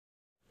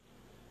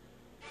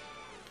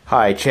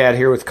Hi, Chad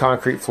here with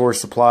Concrete Floor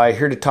Supply,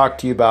 here to talk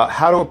to you about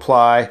how to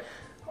apply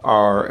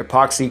our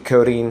epoxy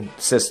coating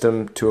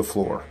system to a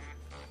floor.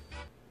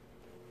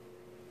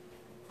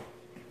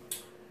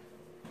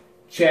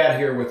 Chad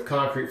here with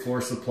Concrete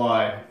Floor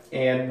Supply,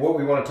 and what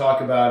we want to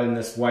talk about in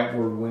this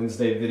Whiteboard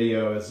Wednesday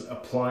video is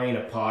applying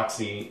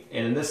epoxy,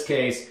 and in this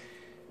case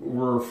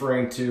we're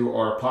referring to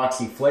our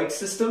epoxy flake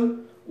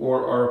system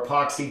or our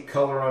epoxy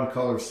color on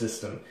color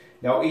system.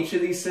 Now each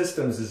of these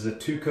systems is a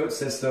two-coat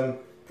system,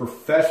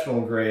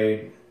 professional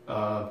grade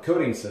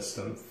coating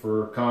system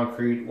for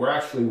concrete, or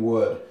actually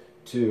wood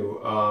too,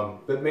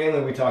 but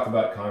mainly we talk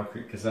about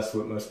concrete because that's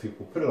what most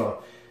people put it on.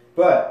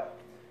 But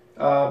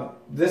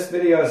this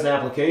video is an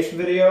application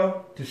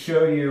video to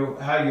show you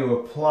how you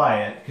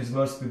apply it, because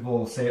most people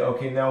will say,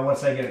 okay, now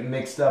once I get it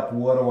mixed up,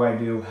 what do I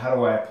do? How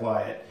do I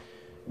apply it?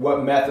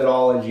 What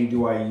methodology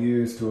do I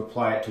use to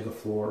apply it to the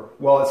floor?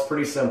 Well, it's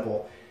pretty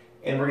simple,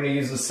 and we're going to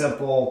use a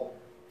simple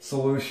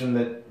solution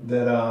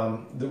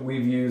that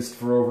we've used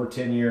for over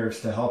 10 years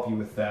to help you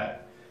with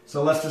that.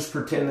 So let's just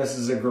pretend this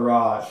is a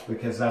garage,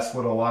 because that's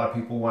what a lot of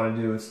people want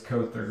to do, is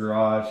coat their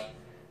garage.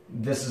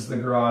 This is the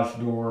garage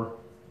door,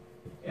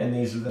 and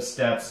these are the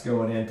steps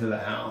going into the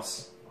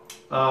house.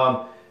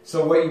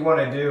 So what you want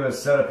to do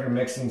is set up your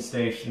mixing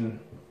station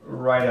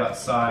right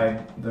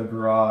outside the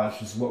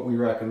garage is what we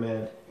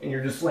recommend. And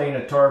you're just laying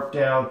a tarp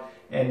down,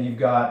 and you've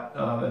got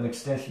an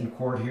extension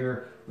cord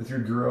here with your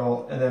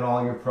drill, and then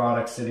all your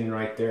products sitting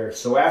right there.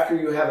 So after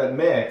you have it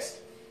mixed,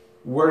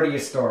 where do you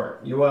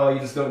start? You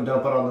just don't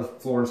dump it on the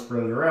floor and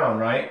spread it around,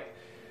 right?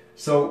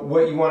 So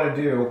what you want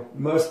to do,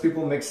 most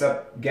people mix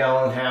up 1.5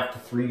 gallons to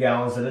 3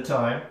 gallons at a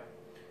time,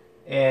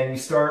 and you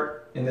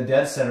start in the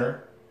dead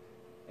center,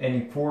 and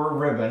you pour a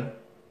ribbon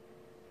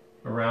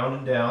around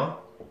and down,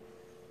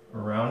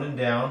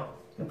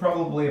 and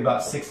probably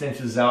about 6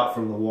 inches out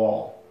from the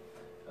wall.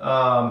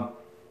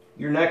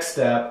 Your next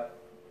step,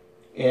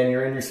 and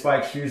you're in your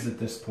spiked shoes at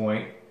this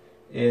point,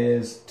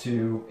 is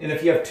to, and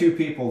if you have two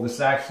people, this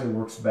actually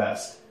works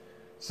best.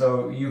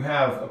 So you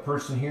have a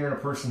person here and a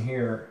person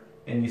here,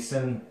 and you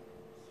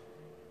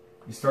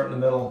start in the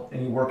middle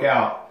and you work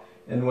out.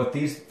 And what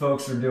these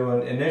folks are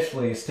doing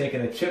initially is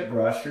taking a chip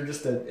brush, or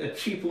just a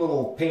cheap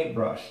little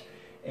paintbrush,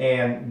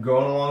 and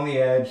going along the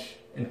edge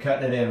and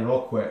cutting it in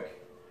real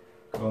quick.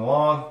 Going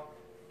along,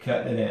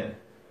 cutting it in.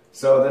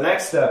 So the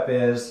next step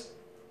is,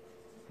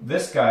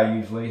 this guy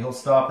usually, he'll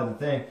stop at the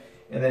thing,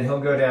 and then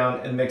he'll go down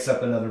and mix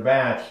up another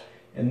batch.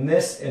 And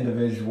this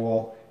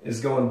individual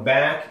is going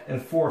back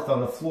and forth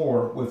on the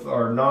floor with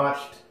our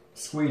notched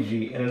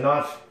squeegee. And a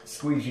notched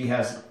squeegee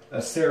has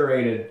a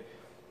serrated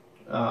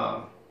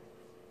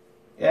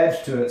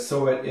edge to it,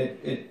 so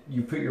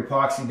you put your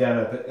epoxy down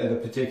at a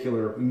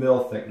particular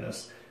mill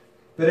thickness.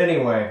 But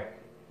anyway,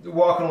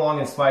 walking along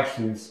in spike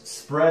shoes,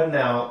 spreading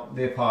out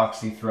the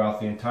epoxy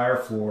throughout the entire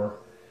floor,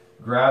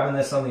 grabbing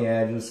this on the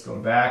edges,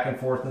 going back and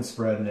forth and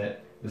spreading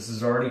it. This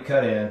is already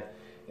cut in.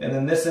 And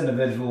then this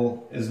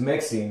individual is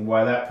mixing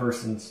while that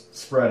person's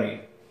spreading.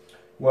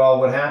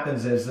 Well, what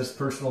happens is this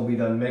person will be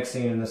done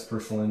mixing, and this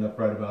person will end up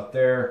right about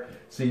there.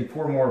 So you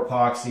pour more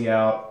epoxy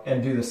out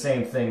and do the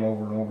same thing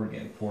over and over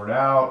again. Pour it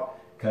out,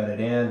 cut it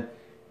in.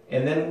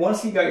 And then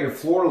once you got your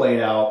floor laid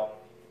out,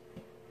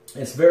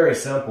 it's very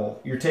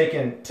simple. You're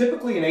taking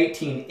typically an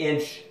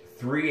 18-inch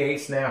 3/8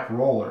 snap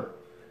roller.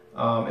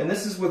 And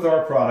this is with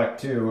our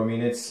product too. I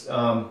mean, it's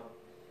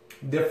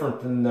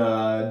different than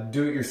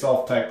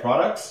do-it-yourself type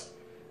products.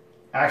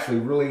 Actually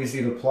really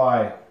easy to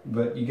apply,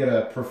 but you get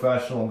a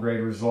professional grade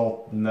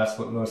result, and that's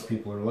what most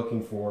people are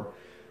looking for.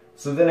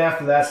 So then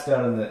after that's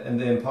done and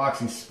the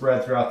epoxy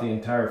spread throughout the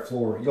entire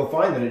floor, you'll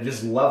find that it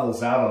just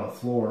levels out on the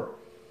floor.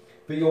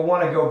 But you'll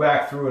want to go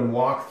back through and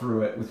walk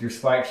through it with your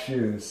spiked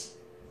shoes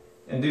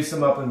and do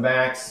some up and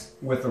backs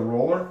with the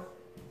roller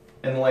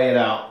and lay it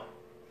out.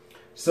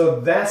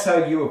 So that's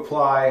how you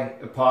apply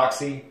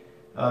epoxy.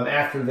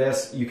 After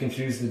this, you can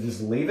choose to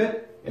just leave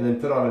it and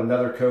then put on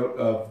another coat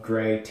of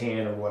gray,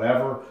 tan, or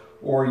whatever,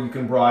 or you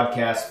can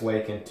broadcast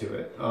flake into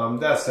it.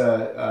 That's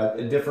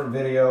a different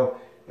video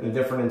and a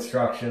different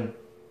instruction,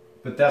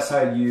 but that's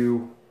how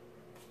you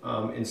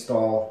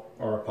install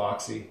our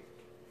epoxy.